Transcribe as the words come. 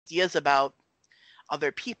ideas about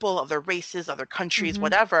other people, other races, other countries, Mm-hmm.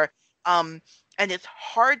 whatever. And it's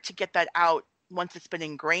hard to get that out once it's been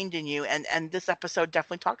ingrained in you. And this episode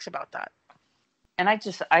definitely talks about that. And I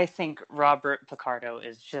think Robert-Picardo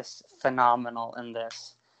is just phenomenal in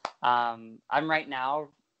this. I'm right now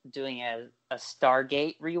doing a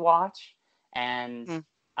Stargate rewatch, and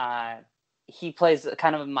he plays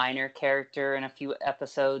kind of a minor character in a few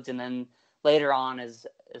episodes, and then later on is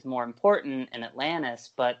more important in Atlantis.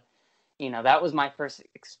 But that was my first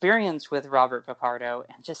experience with Robert-Picardo,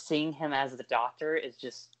 and just seeing him as the Doctor is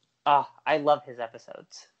just I love his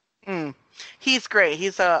episodes. He's great.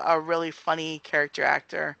 He's a really funny character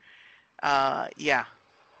actor. Yeah,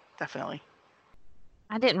 definitely.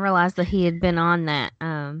 I didn't realize that he had been on that.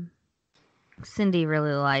 Cindy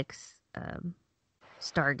really likes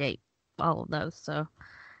Stargate, all of those. So.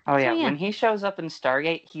 Oh yeah, when he shows up in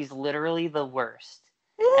Stargate, he's literally the worst.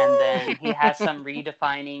 And then he has some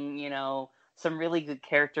redefining, some really good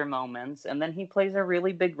character moments, and then he plays a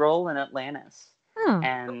really big role in Atlantis. Oh.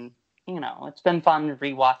 And it's been fun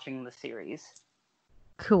rewatching the series.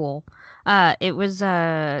 Cool. It was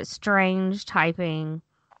strange typing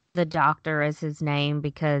the Doctor as his name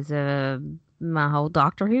because of my whole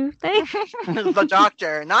Doctor Who thing. The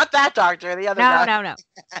Doctor, not that Doctor, the other Doctor. No,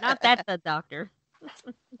 not that the Doctor.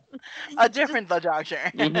 A different The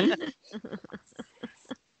Doctor. Mm-hmm.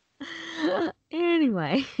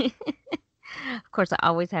 Anyway, of course, I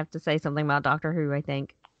always have to say something about Doctor Who, I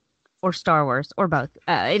think, or Star Wars, or both.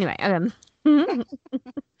 Anyway,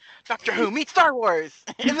 Doctor Who meets Star Wars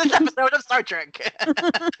in this episode of Star Trek.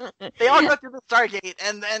 They all go through the Stargate,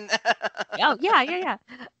 and then. Oh yeah.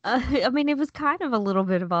 I mean, it was kind of a little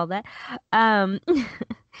bit of all that.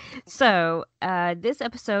 So this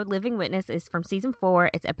episode, Living Witness, is from season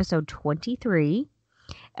 4. It's episode 23.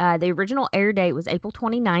 The original air date was April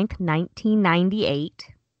 29th, 1998.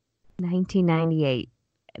 1998.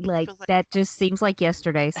 Like, that just seems like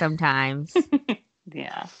yesterday sometimes.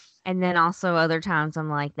 Yeah. And then also other times I'm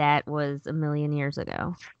like, that was a million years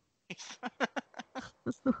ago.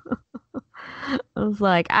 I was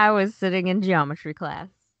like, I was sitting in geometry class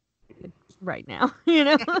right now,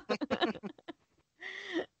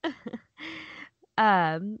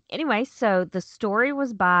 Anyway, so the story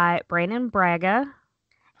was by Brandon Braga,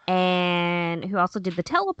 and who also did the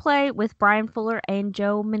teleplay with Brian Fuller and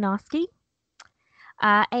Joe Minosky.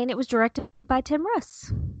 And it was directed by Tim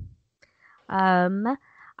Russ. I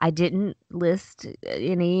didn't list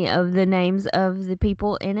any of the names of the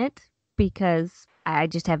people in it because I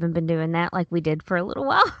just haven't been doing that like we did for a little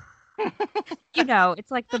while. It's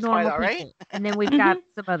like the normal people. Right? And then we've got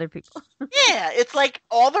some other people. Yeah, it's like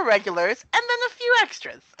all the regulars and then a few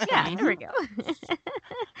extras. Yeah, there we go.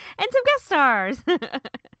 And some guest stars.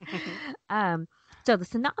 So the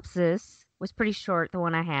synopsis was pretty short, the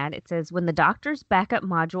one I had. It says, when the Doctor's backup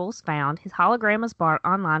module is found, his hologram is brought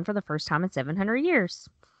online for the first time in 700 years.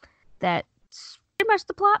 That's pretty much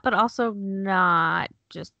the plot, but also not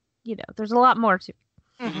just, there's a lot more to it.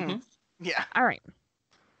 Mm-hmm. Yeah. All right.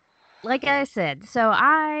 Like I said, so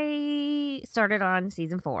I started on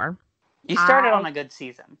season 4. You started on a good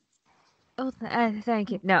season. Oh, thank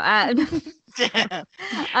you. No, well,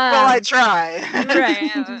 I try.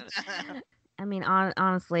 Right. I mean,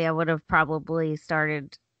 honestly, I would have probably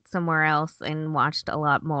started somewhere else and watched a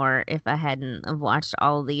lot more if I hadn't have watched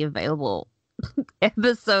all the available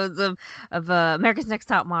episodes of America's Next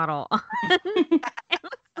Top Model.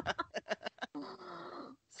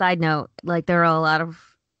 Side note, like, there are a lot of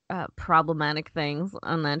problematic things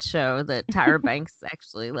on that show that Tyra Banks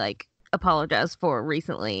actually apologized for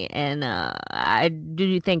recently, and I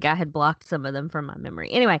do think I had blocked some of them from my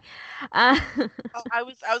memory. Anyway, I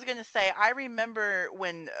was gonna say, I remember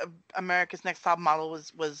when America's Next Top Model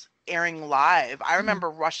was airing live. I remember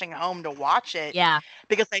rushing home to watch it. Yeah,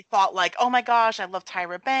 because I thought oh my gosh, I love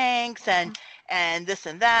Tyra Banks and this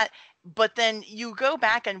and that. But then you go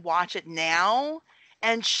back and watch it now,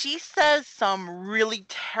 and she says some really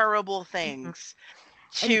terrible things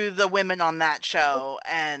to the women on that show,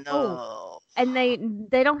 and and they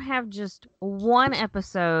don't have just one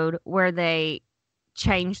episode where they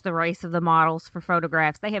change the race of the models for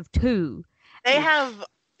photographs. They have 2. They have,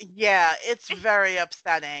 it's very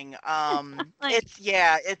upsetting. There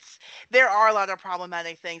are a lot of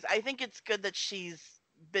problematic things. I think it's good that she's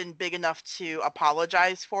been big enough to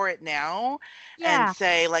apologize for it now and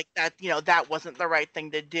say that that wasn't the right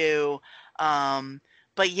thing to do.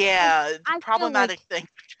 But problematic things.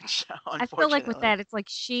 I feel like with that, it's like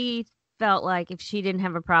she felt like if she didn't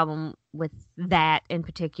have a problem with that in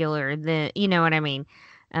particular, then you know what I mean.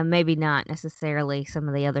 Maybe not necessarily some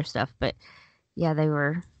of the other stuff, but yeah, they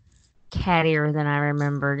were cattier than I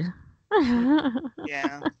remembered.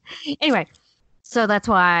 Yeah. Anyway, so that's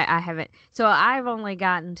why I haven't. So I've only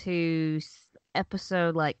gotten to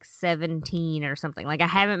episode like 17 or something. Like I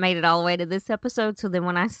haven't made it all the way to this episode. So then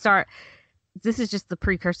when I start, this is just the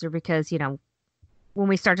precursor because, when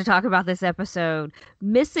we start to talk about this episode,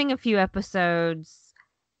 missing a few episodes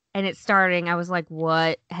and it's starting, I was like,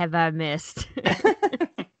 what have I missed?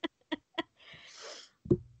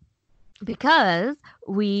 Because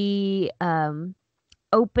we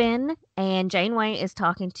open and Janeway is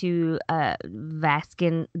talking to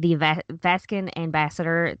Vaskin, the Vaskin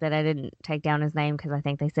ambassador that I didn't take down his name because I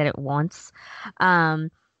think they said it once.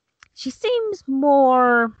 She seems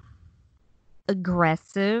more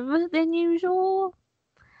aggressive than usual.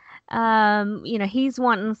 He's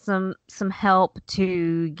wanting some help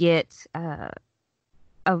to get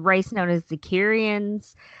a race known as the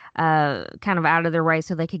Kyrians kind of out of their way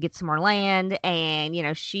so they could get some more land.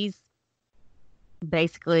 And, she's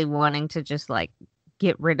basically wanting to just like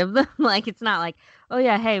get rid of them. Like, it's not like, oh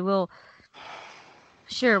yeah, hey, we'll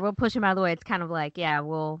push them out of the way. It's kind of like, yeah,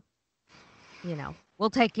 we'll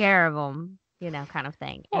take care of them, kind of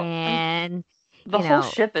thing. Well, and the whole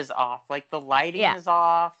ship is off. Like the lighting is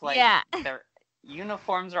off. Like their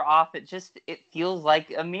uniforms are off. It feels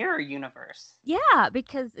like a mirror universe. Yeah,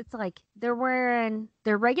 because it's like they're wearing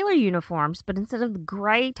their regular uniforms, but instead of the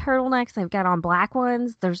gray turtlenecks, they've got on black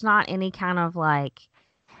ones. There's not any kind of like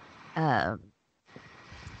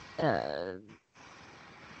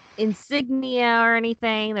insignia or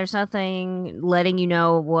anything. There's nothing letting you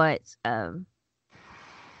know what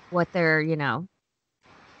their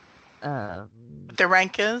the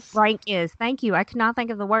rank is? Rank is. Thank you. I could not think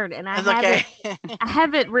of the word, and I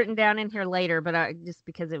have it written down in here later, but just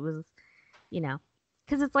because it was,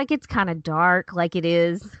 because it's like it's kind of dark, like it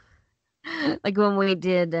is, like when we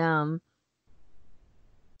did one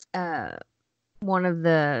of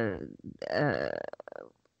the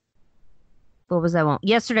what was that one?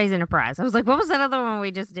 Yesterday's Enterprise. I was like, what was that other one we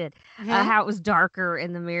just did? Mm-hmm. How it was darker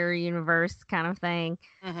in the mirror universe kind of thing,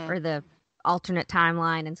 or the alternate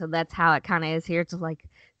timeline, and so that's how it kind of is here. It's like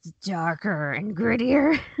it's darker and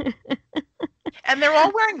grittier. And they're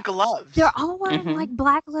all wearing gloves. They're all wearing like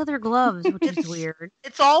black leather gloves, which is weird.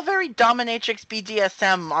 It's all very dominatrix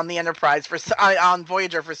BDSM on the Enterprise on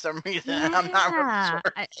Voyager for some reason. Yeah. I'm not really sure.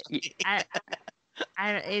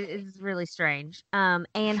 It is really strange.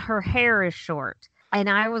 And her hair is short. And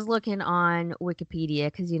I was looking on Wikipedia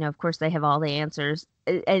because of course they have all the answers,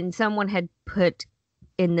 and someone had put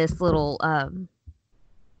in this little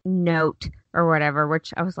note or whatever,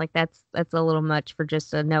 which I was like, that's a little much for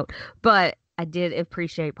just a note. But I did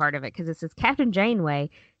appreciate part of it because it says Captain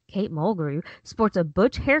Janeway, Kate Mulgrew, sports a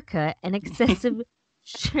butch haircut and excessive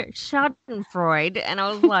schadenfreude. And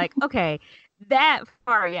I was like, okay, that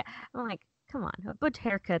far, yeah. I'm like, come on, a butch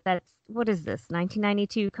haircut, what is this,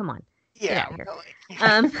 1992? Come on. Yeah, really.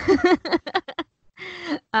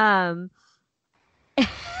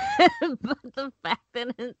 But the fact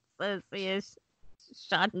that it says he is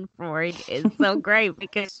Schadenfreude is so great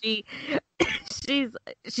because she's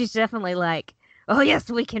definitely like, oh yes,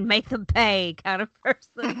 we can make them pay kind of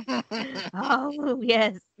person. Oh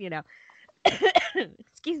yes,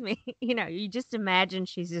 excuse me, you just imagine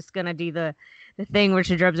she's just gonna do the thing where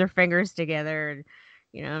she rubs her fingers together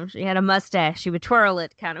and she had a mustache, she would twirl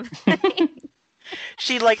it kind of thing.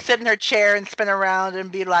 She'd like sit in her chair and spin around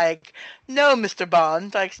and be like, no, Mr.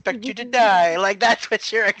 Bond, I expect you to die. Like, that's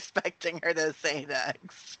what you're expecting her to say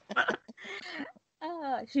next.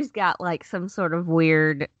 She's got like some sort of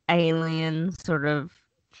weird alien sort of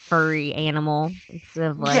furry animal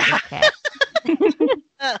instead of like a cat.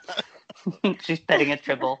 She's petting a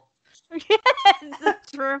tribble. Yes, a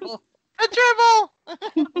tribble. A tribble!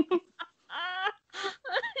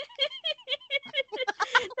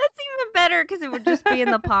 That's even better because it would just be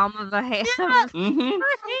in the palm of a hand. Yeah.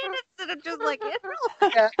 Instead of just like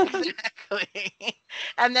yeah, exactly.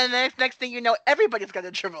 And then the next thing you know, everybody's got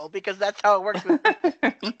a dribble because that's how it works.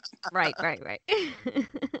 Right.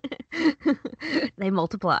 They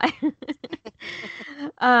multiply.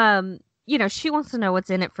 She wants to know what's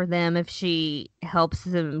in it for them if she helps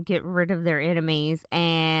them get rid of their enemies.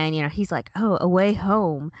 And, he's like, oh, a way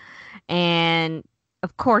home. And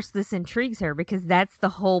of course this intrigues her because that's the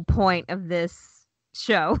whole point of this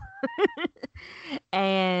show.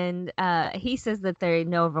 And he says that they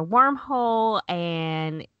know of a wormhole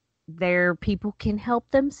and their people can help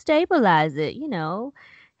them stabilize it.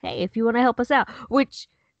 Hey, if you want to help us out, which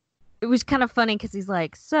it was kind of funny because he's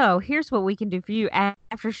like, so here's what we can do for you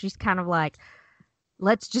after she's kind of like,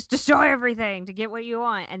 let's just destroy everything to get what you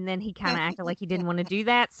want. And then he kind of acted like he didn't want to do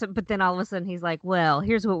that. So, but then all of a sudden he's like, well,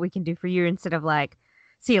 here's what we can do for you, instead of like,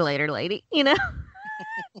 see you later, lady, you know?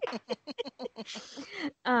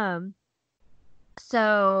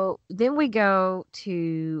 So then we go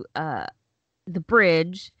to the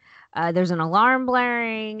bridge. There's an alarm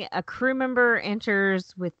blaring. A crew member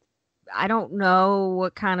enters with, I don't know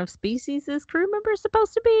what kind of species this crew member is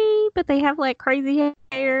supposed to be, but they have like crazy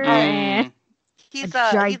hair. And he's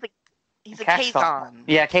a Kazon.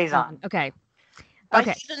 Yeah, Kazon. Okay. By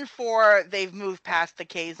season 4, they've moved past the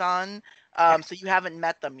Kazon, so you haven't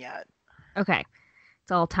met them yet. Okay.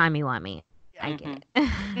 It's all timey-wimey. Yeah. I get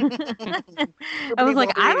it. I was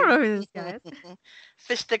like, I don't know who this guy is.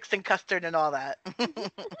 Fish sticks and custard and all that.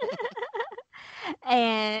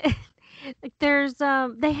 And like there's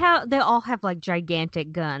they all have like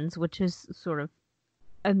gigantic guns, which is sort of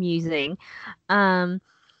amusing.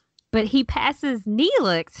 But he passes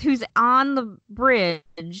Neelix, who's on the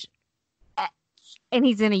bridge, and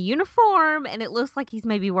he's in a uniform, and it looks like he's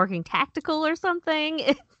maybe working tactical or something.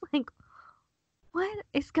 It's like, what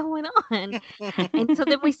is going on? And so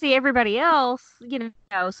then we see everybody else, you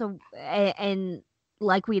know, so, and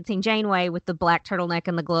like we had seen Janeway with the black turtleneck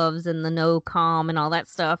and the gloves and the no comm and all that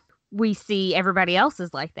stuff, we see everybody else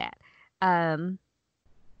is like that. And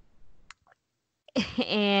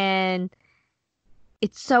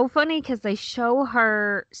it's so funny because they show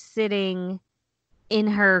her sitting in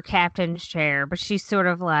her captain's chair, but she's sort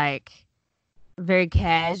of like very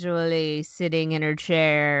casually sitting in her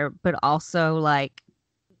chair, but also like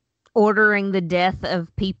ordering the death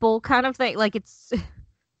of people kind of thing. Like it's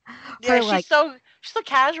yeah, she's so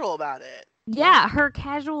casual about it. Yeah, her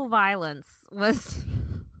casual violence was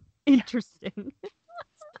interesting.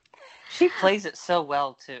 She plays it so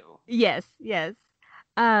well too. Yes.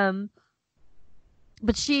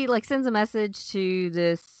 But she like sends a message to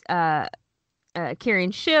this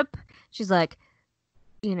carrying ship. She's like,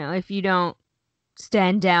 you know, if you don't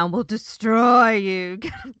stand down, we'll destroy you.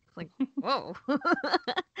 Like, whoa.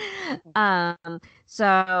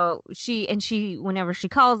 So she whenever she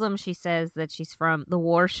calls them, she says that she's from the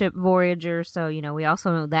warship Voyager. So, you know, we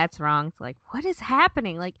also know that's wrong. It's like, what is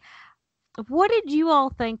happening? Like, what did you all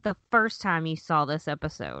think the first time you saw this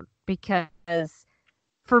episode? Because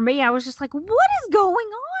for me, I was just like, what is going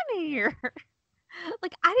on here?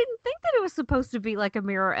 Like, I didn't think that it was supposed to be like a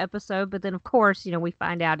mirror episode, but then of course, you know, we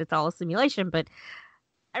find out it's all a simulation. But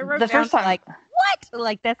I wrote down like, what?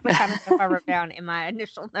 Like, that's the kind of stuff I wrote down in my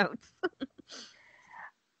initial notes.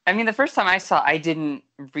 I mean, the first time I saw, I didn't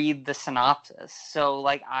read the synopsis, so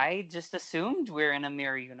like I just assumed we're in a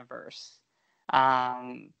mirror universe.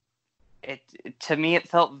 To me, it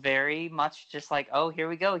felt very much just like, oh, here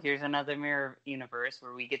we go. Here's another mirror universe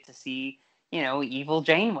where we get to see, you know, evil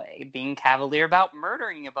Janeway being cavalier about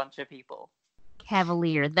murdering a bunch of people.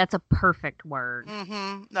 Cavalier. That's a perfect word.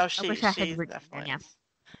 Mm-hmm. No, she's definitely.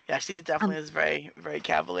 Yeah, she definitely is very, very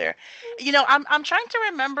cavalier. You know, I'm trying to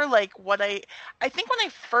remember like what I think when I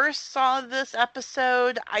first saw this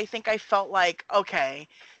episode, I think I felt like, okay,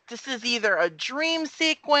 this is either a dream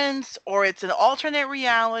sequence or it's an alternate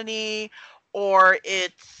reality or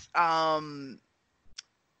it's so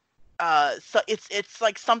it's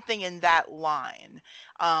like something in that line.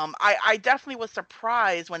 I definitely was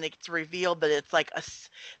surprised when it's revealed that it's like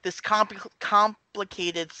this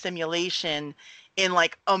complicated simulation in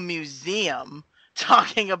like a museum,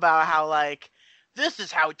 talking about how like this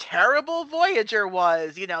is how terrible Voyager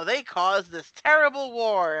was. You know, they caused this terrible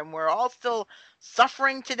war and we're all still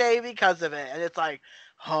suffering today because of it. And it's like,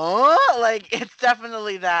 huh? Like, it's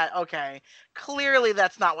definitely that, okay, clearly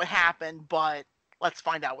that's not what happened, but let's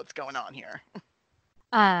find out what's going on here.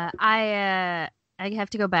 I have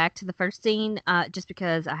to go back to the first scene just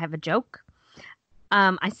because I have a joke.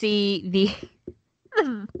 I see the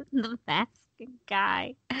masked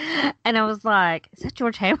guy, and I was like, is that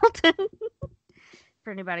George Hamilton?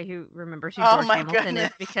 For anybody who remembers who George Hamilton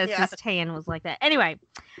is, because his tan was like that. Anyway,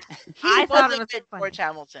 I thought it was George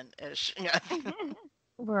Hamilton-ish. Yeah.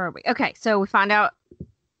 Where are we? Okay, so we find out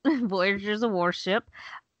Voyager's a warship.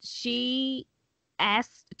 She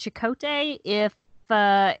asked Chakotay if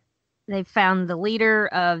they found the leader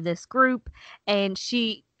of this group, and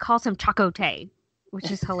she calls him Chakotay, which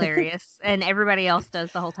is hilarious, and everybody else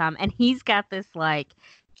does the whole time. And he's got this like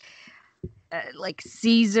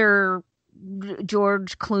Caesar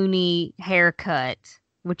George Clooney haircut,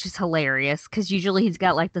 which is hilarious because usually he's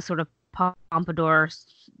got like the sort of pompadour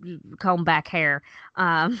comb back hair,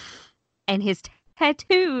 and his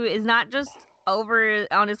tattoo is not just over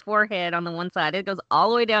on his forehead on the one side; it goes all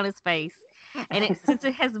the way down his face. And since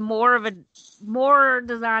it has more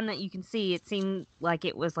design that you can see, it seemed like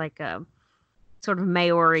it was like a sort of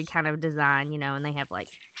Maori kind of design, and they have like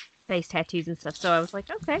face tattoos and stuff. So I was like,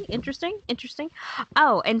 okay, interesting.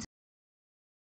 Oh, and